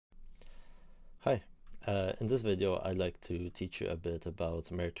Hi, in this video I'd like to teach you a bit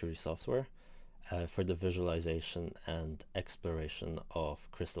about Mercury software for the visualization and exploration of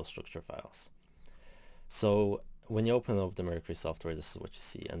crystal structure files. So when you open up the Mercury software, this is what you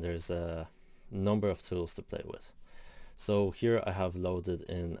see, and there's a number of tools to play with. So here I have loaded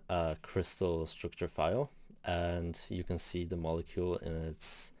in a crystal structure file, and you can see the molecule in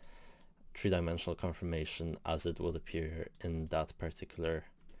its three-dimensional conformation as it would appear in that particular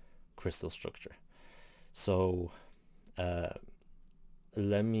crystal structure. So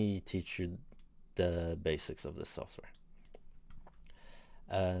let me teach you the basics of this software.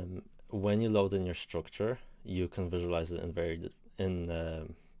 When you load in your structure, you can visualize it in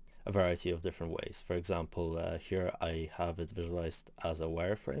a variety of different ways. For example, here I have it visualized as a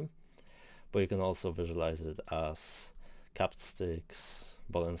wireframe, but you can also visualize it as capped sticks,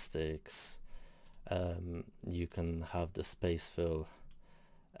 ball and sticks. You can have the space fill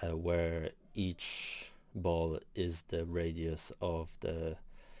where each ball is the radius of the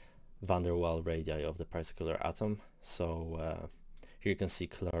van der Waals radii of the particular atom. So here you can see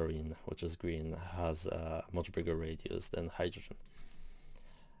chlorine, which is green, has a much bigger radius than hydrogen.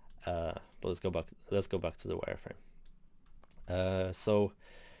 But let's go back to the wireframe. So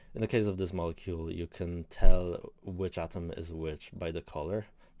in the case of this molecule, you can tell which atom is which by the color.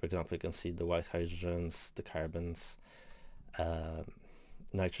 For example, you can see the white hydrogens, the carbons.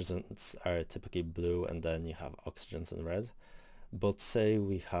 Nitrogens are typically blue, and then you have oxygens in red. But say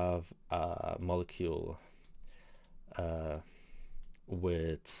we have a molecule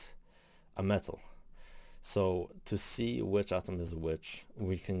with a metal. So to see which atom is which,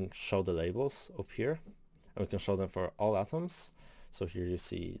 we can show the labels up here, and we can show them for all atoms. So here you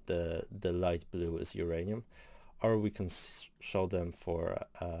see the light blue is uranium, or we can show them for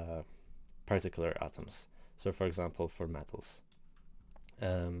particular atoms. So for example, for metals.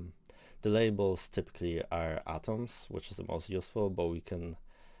 The labels typically are atoms, which is the most useful, but we can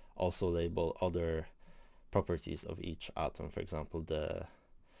also label other properties of each atom. For example, the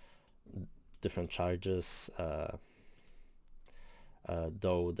different charges,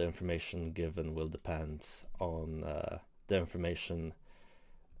 though the information given will depend on the information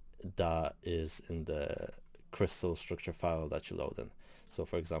that is in the crystal structure file that you load in. So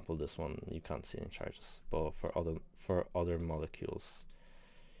for example, this one, you can't see any charges, but for other molecules,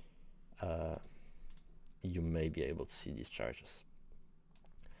 you may be able to see these charges.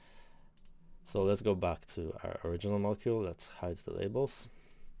 So let's go back to our original molecule. Let's hide the labels.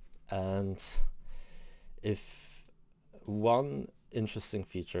 And if one interesting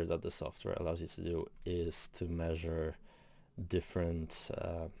feature that the software allows you to do is to measure different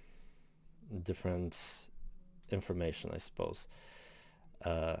information, I suppose.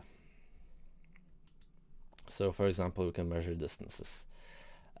 So for example, we can measure distances.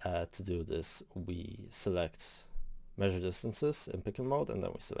 To do this, we select measure distances in pick and mode, and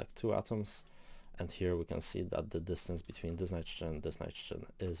then we select two atoms, and here we can see that the distance between this nitrogen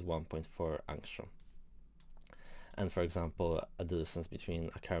is 1.4 angstrom. And for example, the distance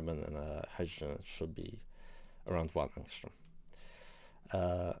between a carbon and a hydrogen should be around 1 angstrom.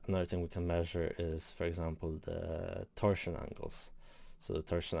 Another thing we can measure is, for example, the torsion angles. So the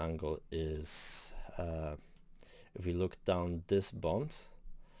torsion angle is, if we look down this bond,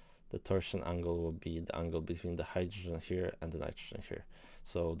 the torsion angle will be the angle between the hydrogen here and the nitrogen here.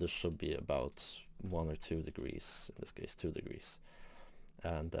 So this should be about 1 or 2 degrees, in this case 2 degrees.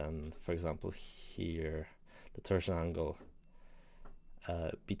 And then, for example, here, the torsion angle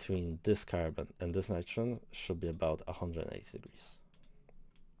between this carbon and this nitrogen should be about 180 degrees.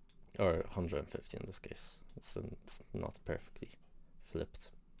 Or 150 in this case. It's not perfectly flipped.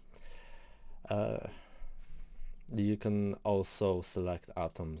 You can also select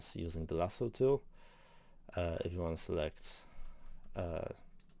atoms using the lasso tool if you want to select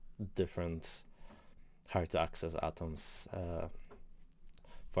different hard to access atoms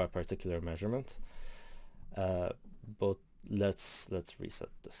for a particular measurement. But let's reset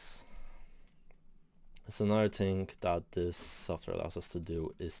this. So another thing that this software allows us to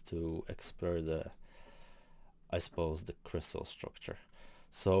do is to explore I suppose, the crystal structure.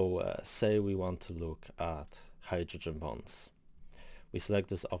 So say we want to look at hydrogen bonds. We select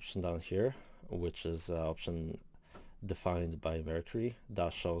this option down here, which is an option defined by Mercury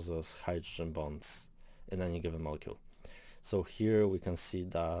that shows us hydrogen bonds in any given molecule. So here we can see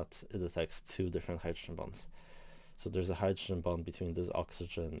that it detects 2 different hydrogen bonds. So there's a hydrogen bond between this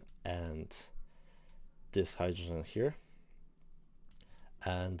oxygen and this hydrogen here,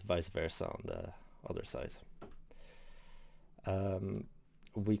 and vice versa on the other side.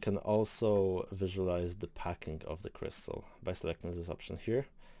 We can also visualize the packing of the crystal by selecting this option here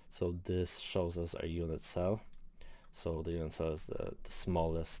So this shows us our unit cell. So the unit cell is the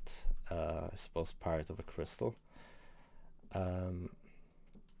smallest, I suppose, part of a crystal.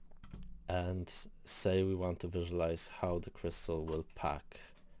 And say we want to visualize how the crystal will pack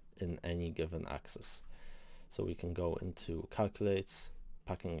in any given axis. So we can go into Calculate,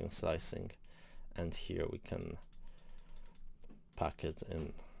 Packing and Slicing, and here we can pack it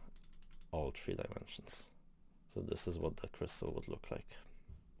in all 3 dimensions. So this is what the crystal would look like.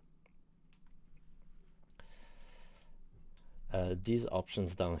 These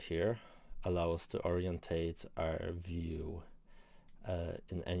options down here allow us to orientate our view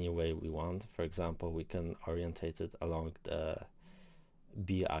in any way we want. For example, we can orientate it along the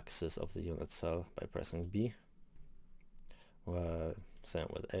B axis of the unit cell by pressing B. Same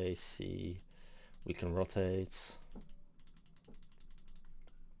with A, C. We can rotate.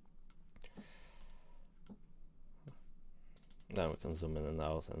 Then we can zoom in and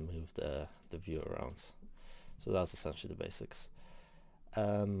out and move the view around. So that's essentially the basics.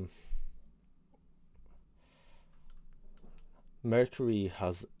 Mercury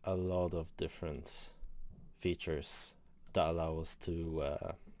has a lot of different features that allow us to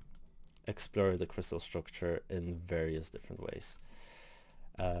explore the crystal structure in various different ways.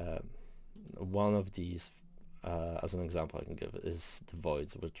 One of these, as an example I can give, is the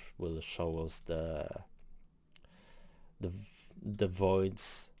voids, which will show us the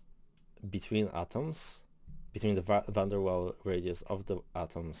voids between atoms, between the van der Waals radius of the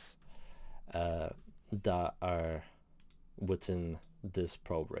atoms that are within this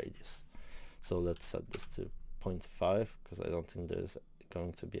probe radius. So let's set this to 0.5 because I don't think there's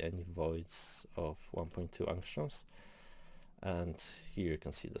going to be any voids of 1.2 angstroms. And here you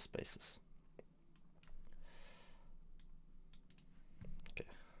can see the spaces. Okay,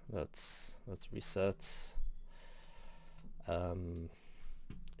 let's reset.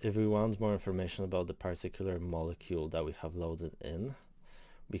 If we want more information about the particular molecule that we have loaded in,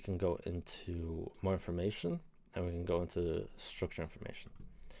 we can go into more information and we can go into structure information.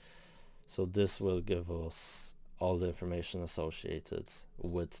 So this will give us all the information associated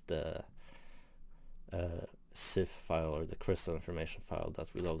with the CIF file, or the crystal information file that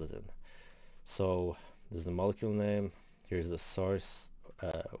we loaded in. So there's the molecule name, here's the source,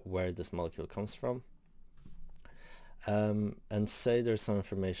 where this molecule comes from. And say there's some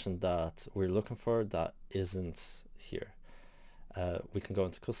information that we're looking for that isn't here. We can go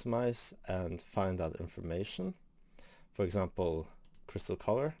into customize and find that information. For example, crystal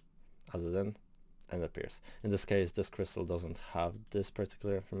color, add it in, and it appears. In this case, this crystal doesn't have this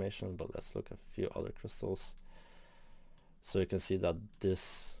particular information, but let's look at a few other crystals. So you can see that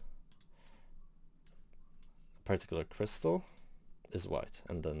this particular crystal is white,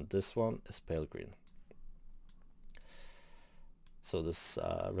 and then this one is pale green. So this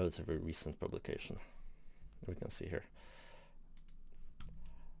relatively recent publication we can see here.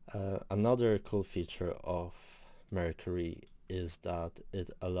 Another cool feature of Mercury is that it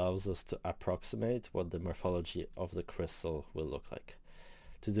allows us to approximate what the morphology of the crystal will look like.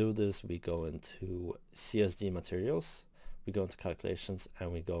 To do this, we go into CSD materials, we go into calculations,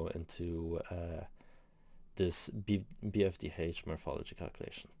 and we go into this BFDH morphology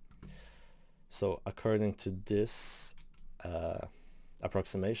calculation. So according to this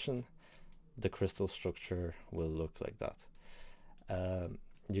approximation, the crystal structure will look like that.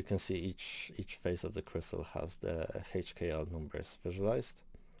 You can see each face of the crystal has the HKL numbers visualized,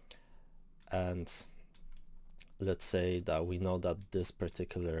 and let's say that we know that this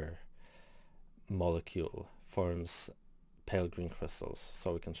particular molecule forms pale green crystals,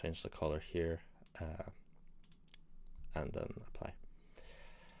 so we can change the color here and then apply.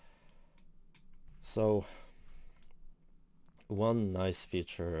 So one nice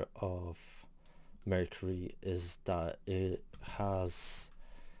feature of Mercury is that it has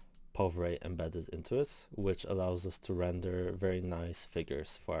PovRay embedded into it, which allows us to render very nice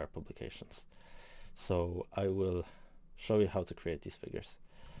figures for our publications. So I will show you how to create these figures.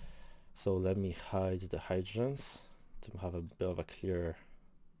 So let me hide the hydrogens to have a bit of a clear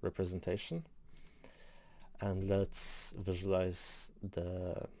representation, and let's visualize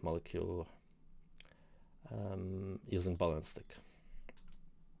the molecule using ball and stick.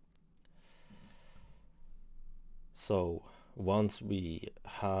 So once we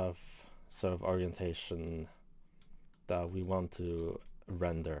have sort of orientation that we want to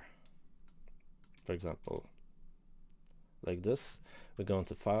render, for example like this, we go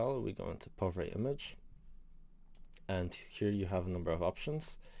into file, we go into PovRay image, and here you have a number of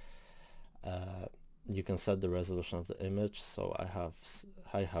options. You can set the resolution of the image, so I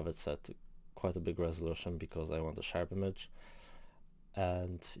have it set to quite a big resolution because I want a sharp image.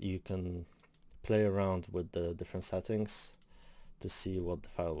 and you can play around with the different settings to see what the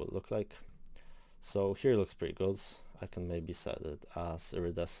file will look like. So here it looks pretty good. I can maybe set it as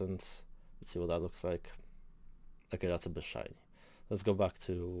iridescent. Let's see what that looks like. Okay, that's a bit shiny. Let's go back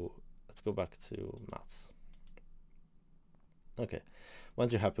to matte. Okay,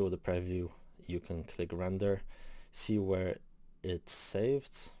 once you're happy with the preview, you can click render, see where it's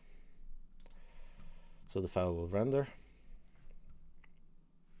saved. So the file will render.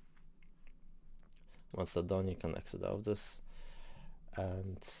 Once that's done, you can exit out of this,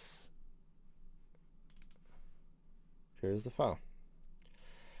 and here's the file.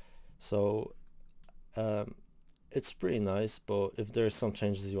 So it's pretty nice, but if there's some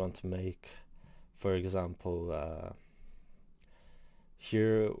changes you want to make, for example,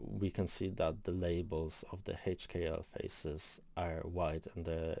 here we can see that the labels of the HKL faces are white and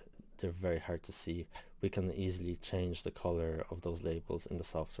they're very hard to see. We can easily change the color of those labels in the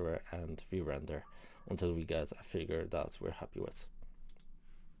software and re-render until we get a figure that we're happy with.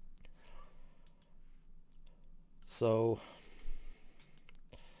 So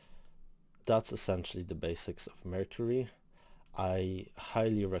that's essentially the basics of Mercury. I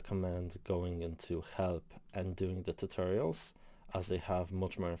highly recommend going into help and doing the tutorials, as they have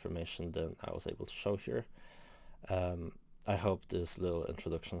much more information than I was able to show here. I hope this little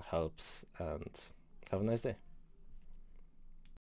introduction helps, and have a nice day.